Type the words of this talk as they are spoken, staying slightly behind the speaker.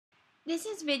This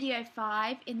is video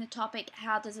 5 in the topic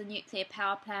How does a nuclear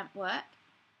power plant work?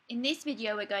 In this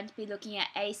video we're going to be looking at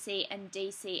AC and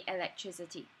DC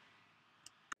electricity.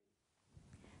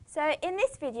 So in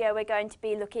this video we're going to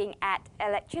be looking at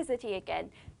electricity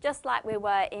again, just like we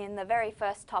were in the very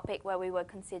first topic where we were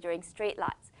considering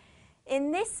streetlights.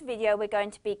 In this video we're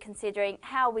going to be considering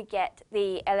how we get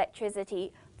the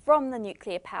electricity from the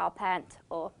nuclear power plant,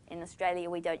 or in Australia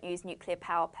we don't use nuclear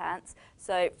power plants,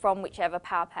 so from whichever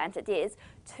power plant it is,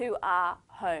 to our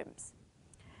homes.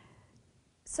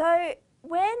 So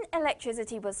when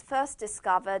electricity was first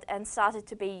discovered and started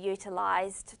to be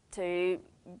utilised to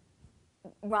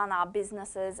run our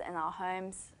businesses and our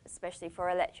homes, especially for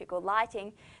electrical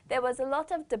lighting, there was a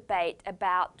lot of debate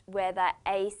about whether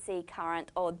AC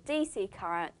current or DC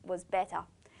current was better.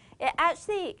 It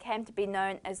actually came to be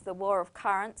known as the War of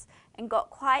Currents and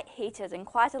got quite heated, and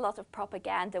quite a lot of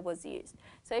propaganda was used.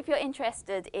 So if you're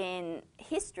interested in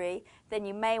history, then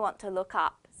you may want to look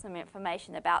up some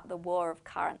information about the War of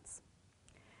Currents.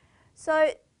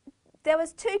 So there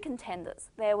was two contenders.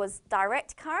 There was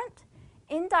direct current.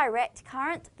 In direct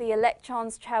current, the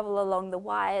electrons travel along the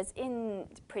wires in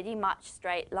pretty much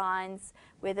straight lines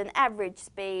with an average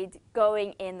speed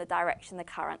going in the direction the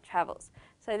current travels.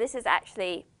 So this is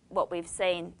actually what we've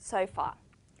seen so far.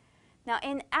 Now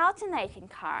in alternating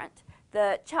current,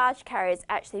 the charge carriers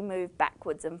actually move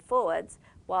backwards and forwards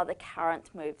while the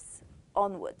current moves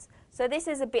onwards. So this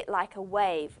is a bit like a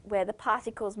wave where the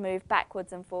particles move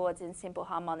backwards and forwards in simple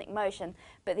harmonic motion,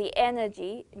 but the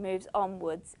energy moves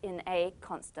onwards in a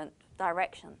constant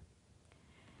direction.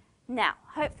 Now,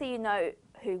 hopefully you know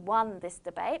who won this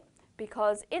debate,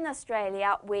 because in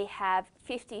Australia we have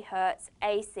 50 Hertz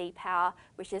AC power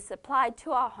which is supplied to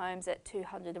our homes at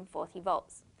 240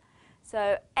 volts.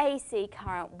 So AC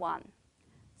current won.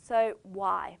 So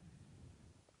why?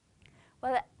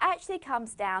 Well, it actually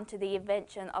comes down to the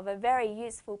invention of a very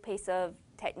useful piece of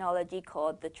technology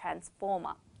called the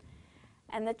transformer.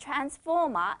 And the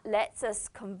transformer lets us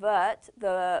convert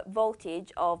the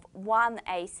voltage of one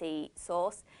AC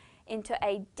source into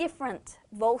a different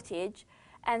voltage,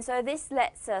 and so this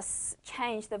lets us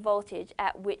change the voltage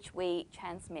at which we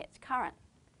transmit current.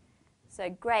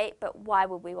 So great, but why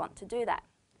would we want to do that?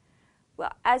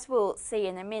 Well, as we'll see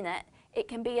in a minute, it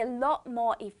can be a lot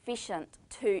more efficient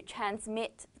to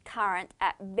transmit current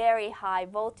at very high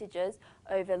voltages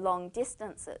over long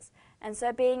distances. And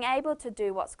so being able to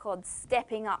do what's called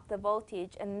stepping up the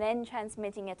voltage and then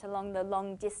transmitting it along the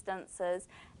long distances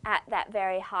at that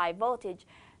very high voltage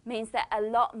means that a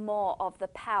lot more of the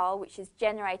power which is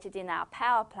generated in our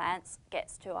power plants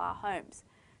gets to our homes.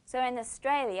 So in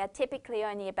Australia, typically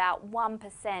only about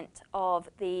 1% of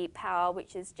the power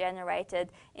which is generated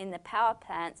in the power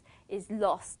plants is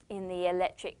lost in the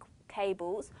electric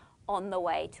cables on the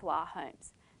way to our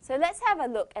homes. So let's have a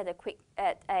look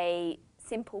at a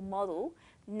simple model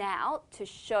now to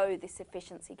show this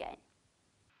efficiency gain.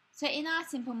 So in our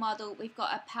simple model we've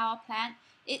got a power plant.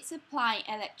 It's supplying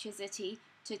electricity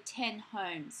to 10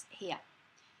 homes here.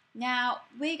 Now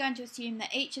we're going to assume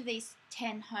that each of these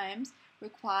 10 homes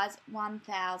requires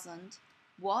 1000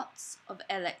 watts of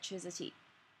electricity.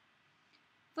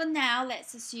 For now,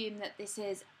 let's assume that this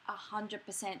is 100%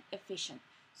 efficient.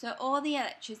 So all the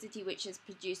electricity which is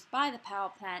produced by the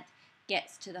power plant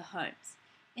gets to the homes.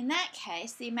 In that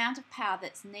case, the amount of power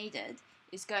that's needed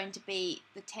is going to be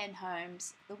the 10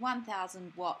 homes, the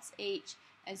 1000 watts each,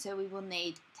 and so we will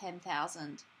need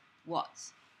 10,000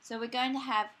 watts. So we're going to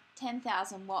have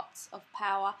 10,000 watts of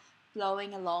power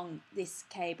flowing along this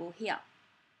cable here.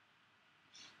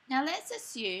 Now let's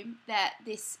assume that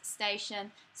this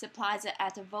station supplies it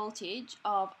at a voltage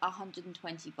of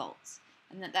 120 volts,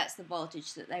 and that's the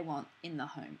voltage that they want in the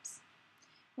homes.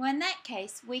 Well, in that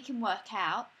case, we can work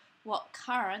out what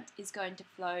current is going to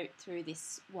flow through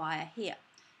this wire here.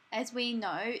 As we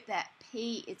know that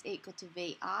P is equal to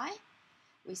VI,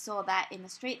 we saw that in the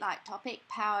streetlight topic,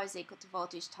 power is equal to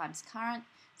voltage times current.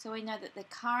 So we know that the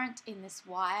current in this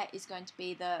wire is going to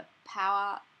be the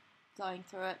power flowing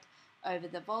through it over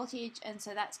the voltage, and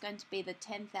so that's going to be the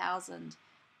 10,000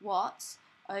 watts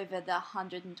over the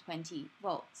 120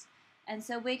 volts. And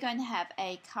so we're going to have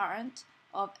a current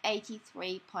of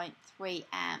 83.3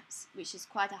 amps, which is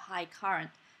quite a high current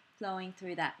flowing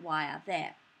through that wire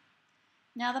there.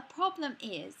 Now the problem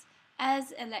is,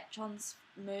 as electrons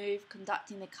move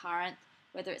conducting the current,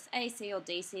 whether it's AC or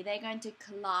DC, they're going to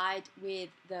collide with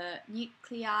the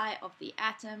nuclei of the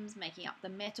atoms making up the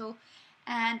metal,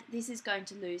 and this is going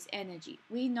to lose energy.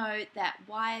 We know that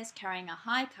wires carrying a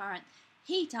high current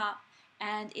heat up,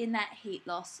 and in that heat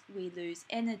loss we lose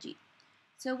energy.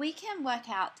 So we can work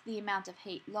out the amount of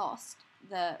heat lost,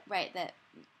 the rate that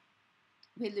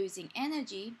we're losing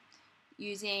energy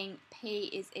using P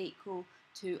is equal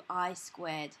to I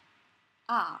squared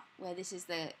R, where this is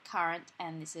the current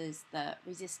and this is the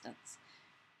resistance.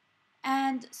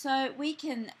 And so we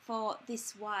can, for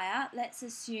this wire, let's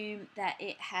assume that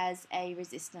it has a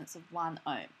resistance of 1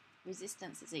 ohm.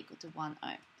 Resistance is equal to 1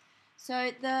 ohm.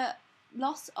 So the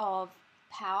loss of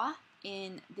power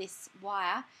in this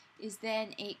wire is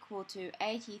then equal to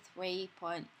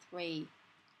 83.3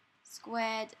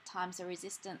 squared times the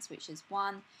resistance, which is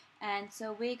 1. And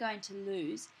so we're going to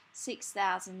lose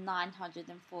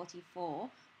 6,944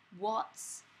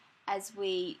 watts as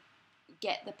we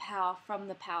get the power from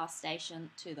the power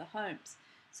station to the homes.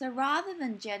 So rather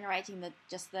than generating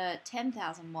just the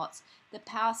 10,000 watts, the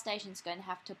power station is going to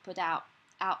have to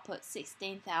output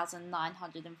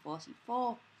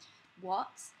 16,944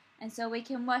 watts. And so we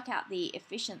can work out the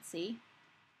efficiency.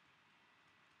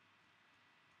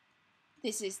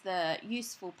 This is the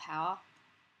useful power,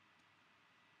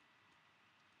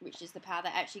 which is the power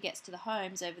that actually gets to the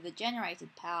homes over the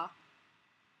generated power,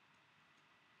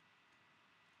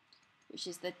 which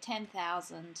is the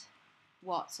 10,000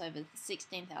 watts over the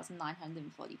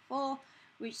 16,944,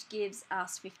 which gives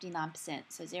us 59%,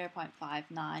 so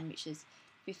 0.59, which is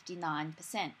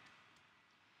 59%.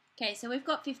 Okay, so we've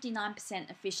got 59%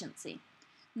 efficiency.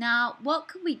 Now, what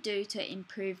could we do to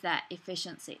improve that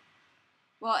efficiency?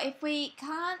 Well, if we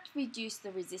can't reduce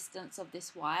the resistance of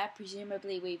this wire,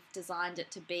 presumably we've designed it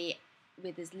to be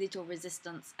with as little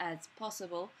resistance as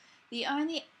possible, the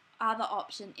only other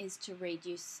option is to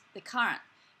reduce the current.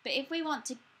 But if we want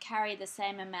to carry the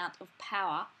same amount of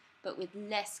power but with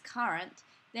less current,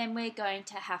 then we're going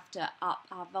to have to up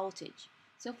our voltage.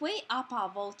 So if we up our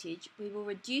voltage, we will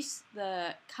reduce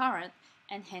the current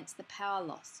and hence the power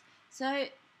loss. So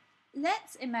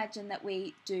let's imagine that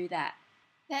we do that.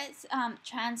 Let's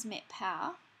transmit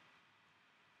power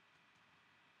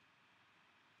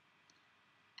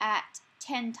at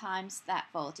 10 times that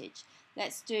voltage.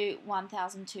 Let's do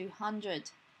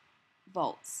 1,200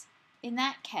 volts. In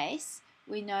that case,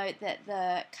 we know that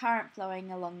the current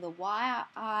flowing along the wire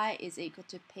I is equal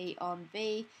to P on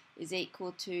V is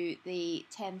equal to the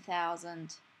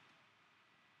 10,000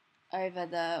 over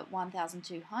the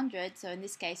 1,200. So in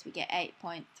this case, we get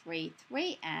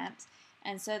 8.33 amps.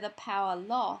 And so the power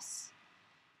loss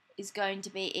is going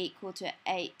to be equal to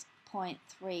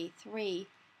 8.33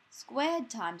 squared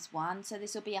times 1. So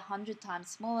this will be 100 times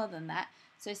smaller than that.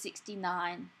 So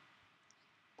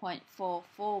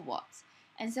 69.44 watts.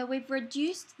 And so we've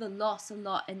reduced the loss a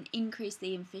lot and increased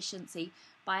the efficiency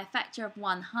by a factor of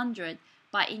 100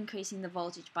 by increasing the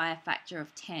voltage by a factor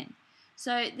of 10.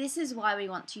 So this is why we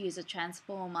want to use a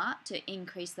transformer to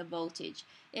increase the voltage.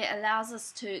 It allows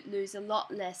us to lose a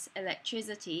lot less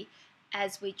electricity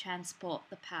as we transport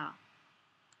the power.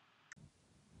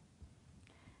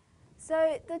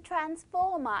 So the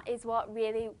transformer is what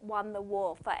really won the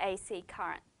war for AC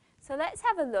current. So let's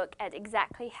have a look at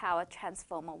exactly how a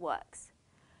transformer works.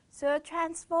 So a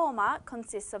transformer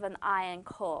consists of an iron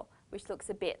core, which looks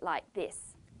a bit like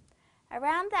this.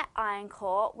 Around that iron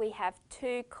core, we have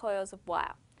two coils of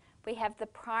wire. We have the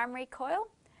primary coil,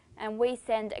 and we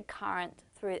send a current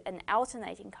through an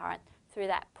alternating current through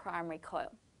that primary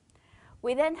coil.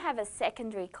 We then have a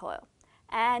secondary coil,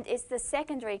 and it's the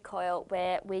secondary coil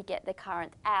where we get the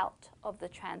current out of the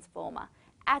transformer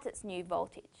at its new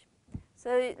voltage.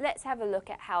 So let's have a look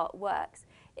at how it works.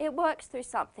 It works through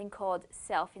something called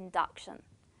self-induction.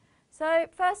 So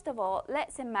first of all,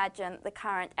 let's imagine the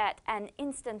current at an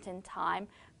instant in time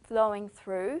flowing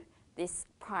through this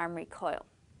primary coil.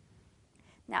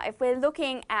 Now if we're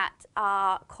looking at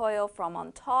our coil from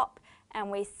on top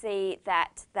and we see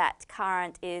that that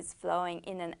current is flowing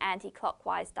in an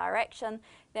anti-clockwise direction,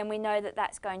 then we know that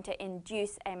that's going to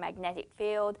induce a magnetic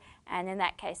field, and in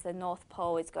that case the north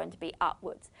pole is going to be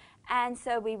upwards. And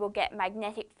so we will get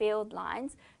magnetic field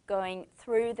lines going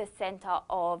through the center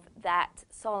of that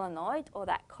solenoid or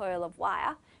that coil of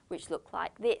wire, which look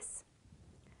like this.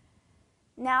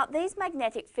 Now these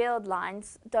magnetic field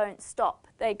lines don't stop.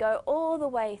 They go all the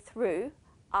way through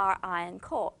our iron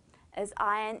core, as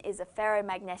iron is a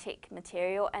ferromagnetic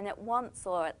material and it wants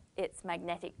all its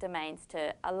magnetic domains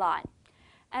to align.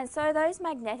 And so those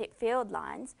magnetic field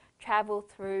lines travel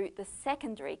through the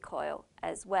secondary coil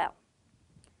as well.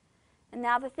 And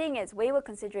now the thing is, we were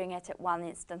considering it at one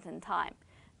instant in time,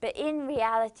 but in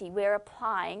reality we're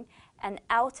applying an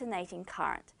alternating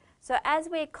current. So as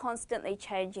we're constantly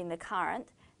changing the current,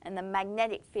 and the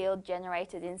magnetic field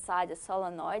generated inside a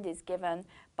solenoid is given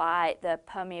by the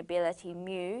permeability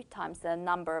mu times the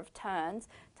number of turns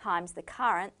times the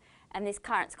current, and this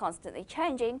current's constantly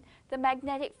changing, the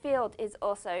magnetic field is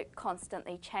also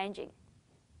constantly changing.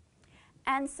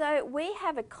 And so we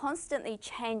have a constantly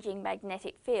changing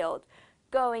magnetic field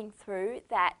going through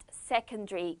that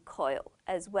secondary coil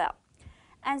as well.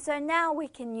 And so now we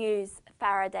can use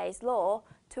Faraday's law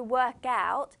to work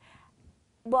out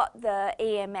what the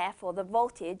EMF or the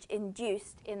voltage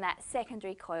induced in that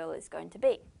secondary coil is going to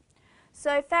be.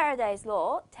 So Faraday's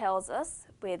law tells us,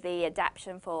 with the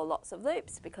adaptation for lots of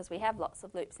loops, because we have lots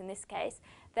of loops in this case,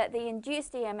 that the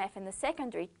induced EMF in the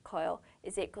secondary coil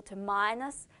is equal to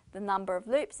minus the number of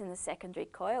loops in the secondary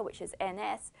coil, which is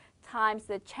Ns, times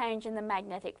the change in the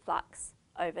magnetic flux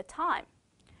over time.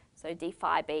 So d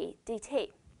phi b dt.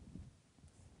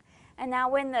 And now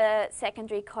when the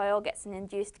secondary coil gets an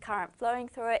induced current flowing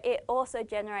through it, it also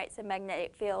generates a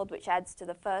magnetic field which adds to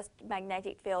the first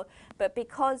magnetic field. But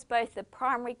because both the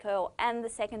primary coil and the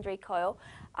secondary coil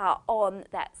are on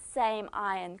that same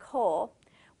iron core,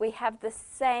 we have the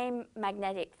same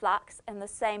magnetic flux and the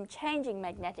same changing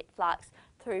magnetic flux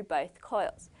through both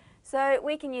coils. So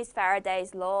we can use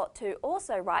Faraday's law to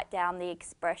also write down the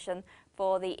expression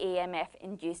for the EMF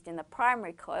induced in the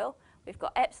primary coil. We've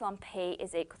got epsilon p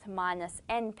is equal to minus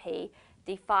np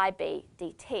d phi b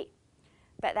dt.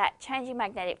 But that changing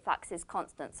magnetic flux is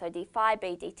constant, so d phi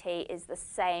b dt is the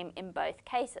same in both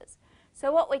cases.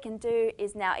 So what we can do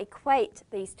is now equate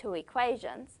these two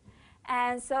equations.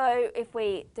 And so if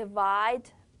we divide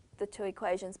the two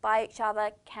equations by each other,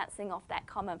 cancelling off that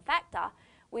common factor,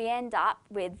 we end up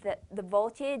with the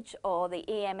voltage or the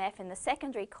EMF in the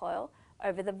secondary coil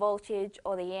over the voltage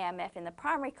or the EMF in the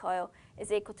primary coil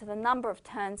is equal to the number of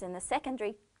turns in the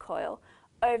secondary coil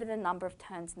over the number of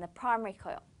turns in the primary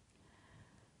coil.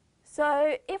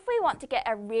 So if we want to get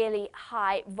a really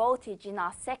high voltage in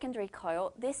our secondary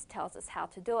coil, this tells us how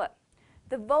to do it.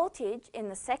 The voltage in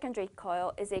the secondary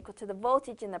coil is equal to the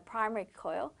voltage in the primary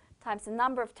coil times the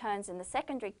number of turns in the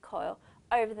secondary coil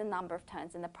over the number of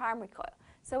turns in the primary coil.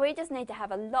 So we just need to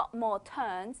have a lot more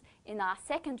turns in our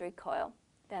secondary coil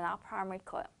than our primary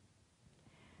coil.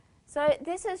 So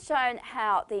this has shown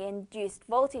how the induced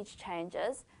voltage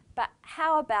changes, but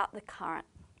how about the current?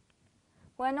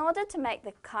 Well, in order to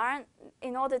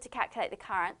calculate the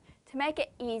current, to make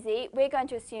it easy, we're going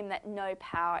to assume that no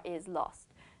power is lost.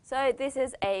 So this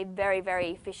is a very,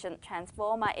 very efficient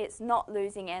transformer. It's not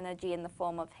losing energy in the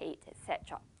form of heat,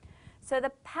 etc. So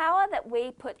the power that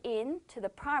we put in to the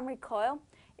primary coil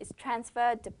is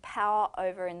transferred to power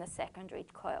over in the secondary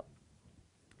coil.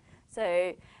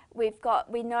 So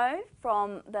we know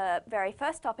from the very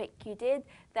first topic you did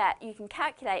that you can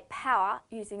calculate power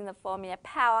using the formula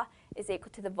power is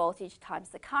equal to the voltage times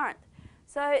the current.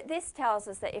 So this tells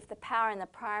us that if the power in the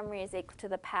primary is equal to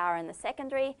the power in the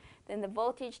secondary, then the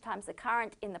voltage times the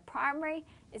current in the primary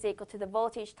is equal to the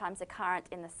voltage times the current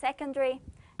in the secondary.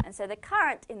 And so the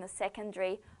current in the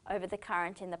secondary over the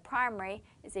current in the primary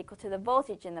is equal to the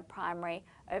voltage in the primary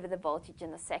over the voltage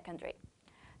in the secondary.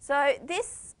 So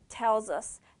this tells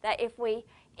us that if we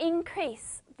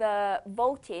increase the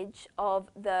voltage of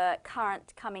the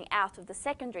current coming out of the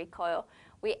secondary coil,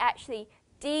 we actually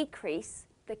decrease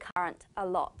the current a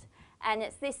lot. And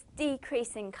it's this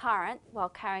decreasing current while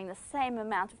carrying the same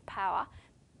amount of power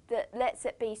that lets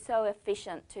it be so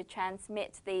efficient to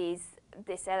transmit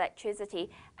this electricity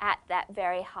at that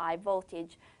very high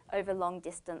voltage over long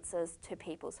distances to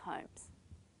people's homes.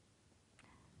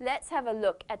 Let's have a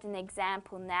look at an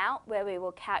example now where we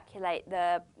will calculate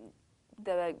the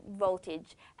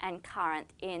voltage and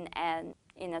current in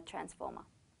a transformer.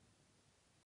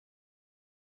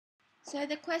 So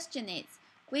the question is,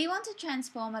 we want a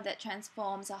transformer that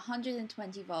transforms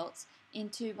 120 volts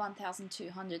into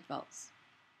 1200 volts.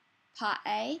 Part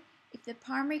A, if the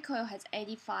primary coil has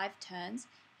 85 turns,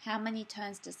 how many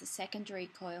turns does the secondary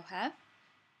coil have?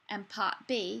 And part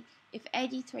B, if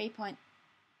 83.3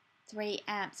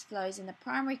 amps flows in the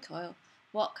primary coil,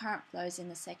 what current flows in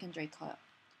the secondary coil?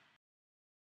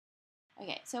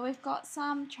 Okay, so we've got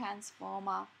some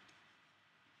transformer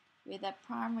with a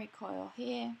primary coil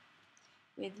here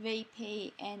with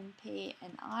VP, NP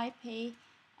and IP,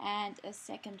 and a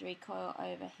secondary coil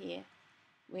over here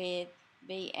with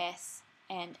VS,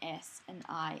 NS and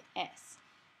IS.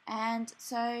 And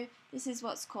so this is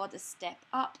what's called a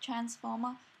step-up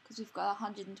transformer because we've got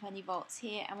 120 volts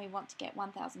here and we want to get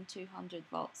 1200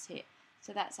 volts here.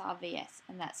 So that's our VS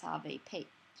and that's our VP.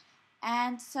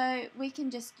 And so we can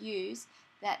just use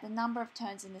that the number of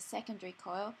turns in the secondary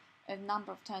coil and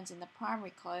number of turns in the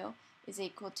primary coil is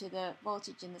equal to the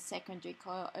voltage in the secondary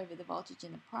coil over the voltage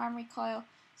in the primary coil.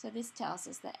 So this tells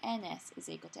us that NS is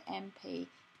equal to MP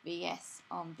VS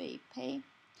on VP,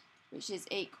 which is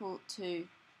equal to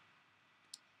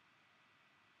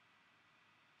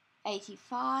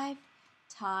 85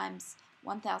 times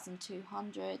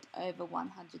 1200 over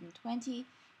 120.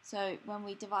 So when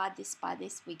we divide this by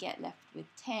this, we get left with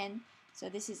 10. So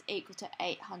this is equal to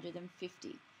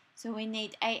 850. So we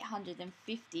need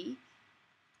 850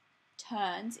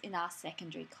 turns in our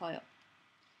secondary coil.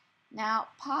 Now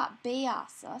part B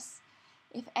asks us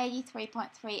if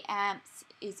 83.3 amps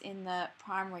is in the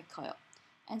primary coil.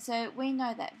 And so we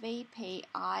know that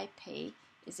VPIP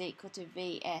is equal to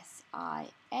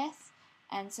VSIS,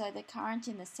 and so the current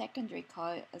in the secondary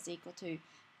coil is equal to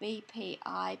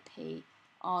VPIP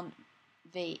on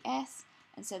VS,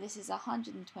 and so this is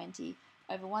 120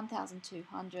 over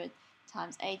 1200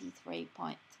 times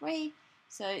 83.3,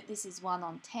 so this is 1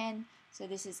 on 10, so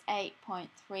this is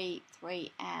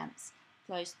 8.33 amps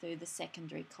flows through the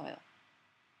secondary coil.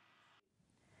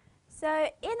 So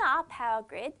in our power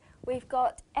grid, we've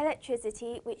got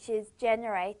electricity which is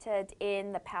generated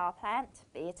in the power plant,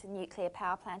 be it a nuclear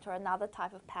power plant or another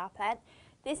type of power plant.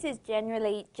 This is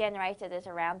generally generated at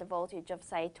around a voltage of,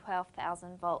 say,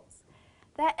 12,000 volts.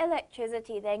 That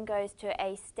electricity then goes to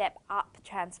a step-up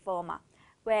transformer,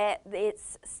 where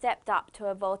it's stepped up to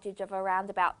a voltage of around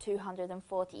about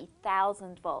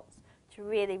 240,000 volts to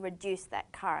really reduce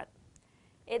that current.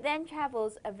 It then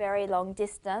travels a very long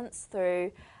distance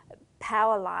through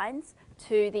power lines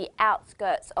to the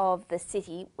outskirts of the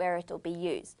city where it will be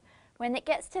used. When it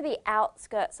gets to the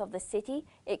outskirts of the city,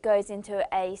 it goes into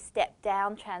a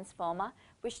step-down transformer,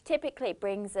 which typically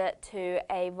brings it to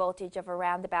a voltage of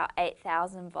around about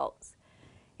 8,000 volts.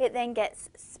 It then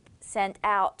gets sent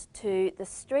out to the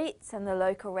streets and the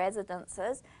local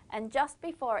residences, and just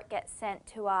before it gets sent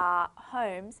to our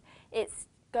homes, it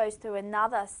goes through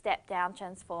another step-down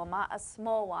transformer, a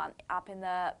small one, up in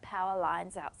the power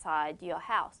lines outside your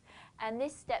house. And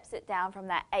this steps it down from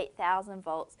that 8,000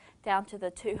 volts down to the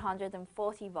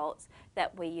 240 volts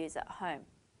that we use at home.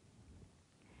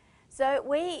 So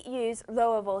we use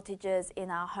lower voltages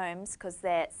in our homes because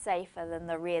they're safer than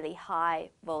the really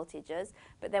high voltages,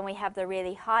 but then we have the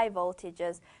really high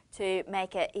voltages to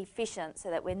make it efficient so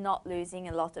that we're not losing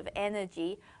a lot of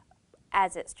energy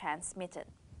as it's transmitted.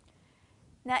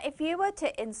 Now, if you were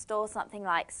to install something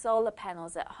like solar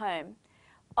panels at home,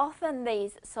 often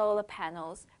these solar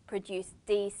panels produce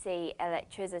DC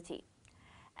electricity.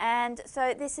 And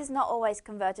so this is not always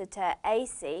converted to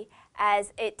AC,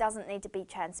 as it doesn't need to be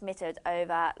transmitted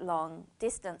over long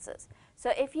distances.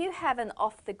 So if you have an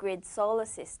off-the-grid solar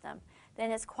system,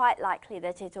 then it's quite likely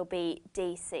that it'll be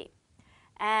DC.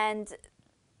 And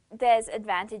there's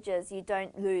advantages. You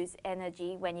don't lose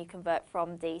energy when you convert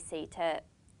from DC to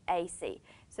AC.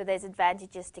 So there's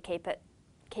advantages to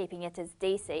keeping it as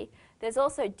DC. There's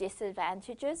also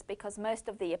disadvantages because most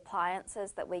of the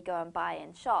appliances that we go and buy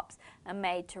in shops are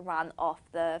made to run off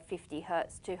the 50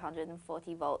 Hertz,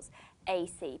 240 volts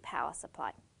AC power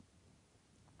supply.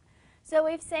 So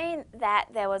we've seen that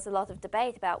there was a lot of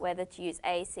debate about whether to use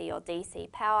AC or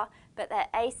DC power, but that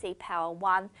AC power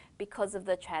won because of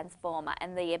the transformer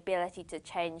and the ability to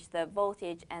change the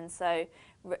voltage and so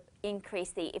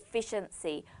increase the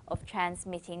efficiency of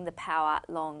transmitting the power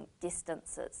long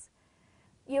distances.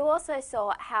 You also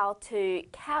saw how to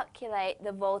calculate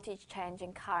the voltage change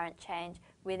and current change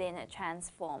within a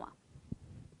transformer.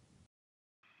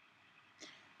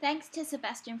 Thanks to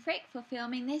Sebastian Frick for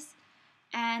filming this,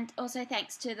 and also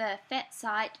thanks to the FET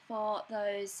site for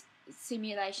those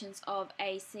simulations of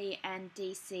AC and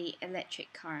DC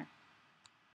electric current.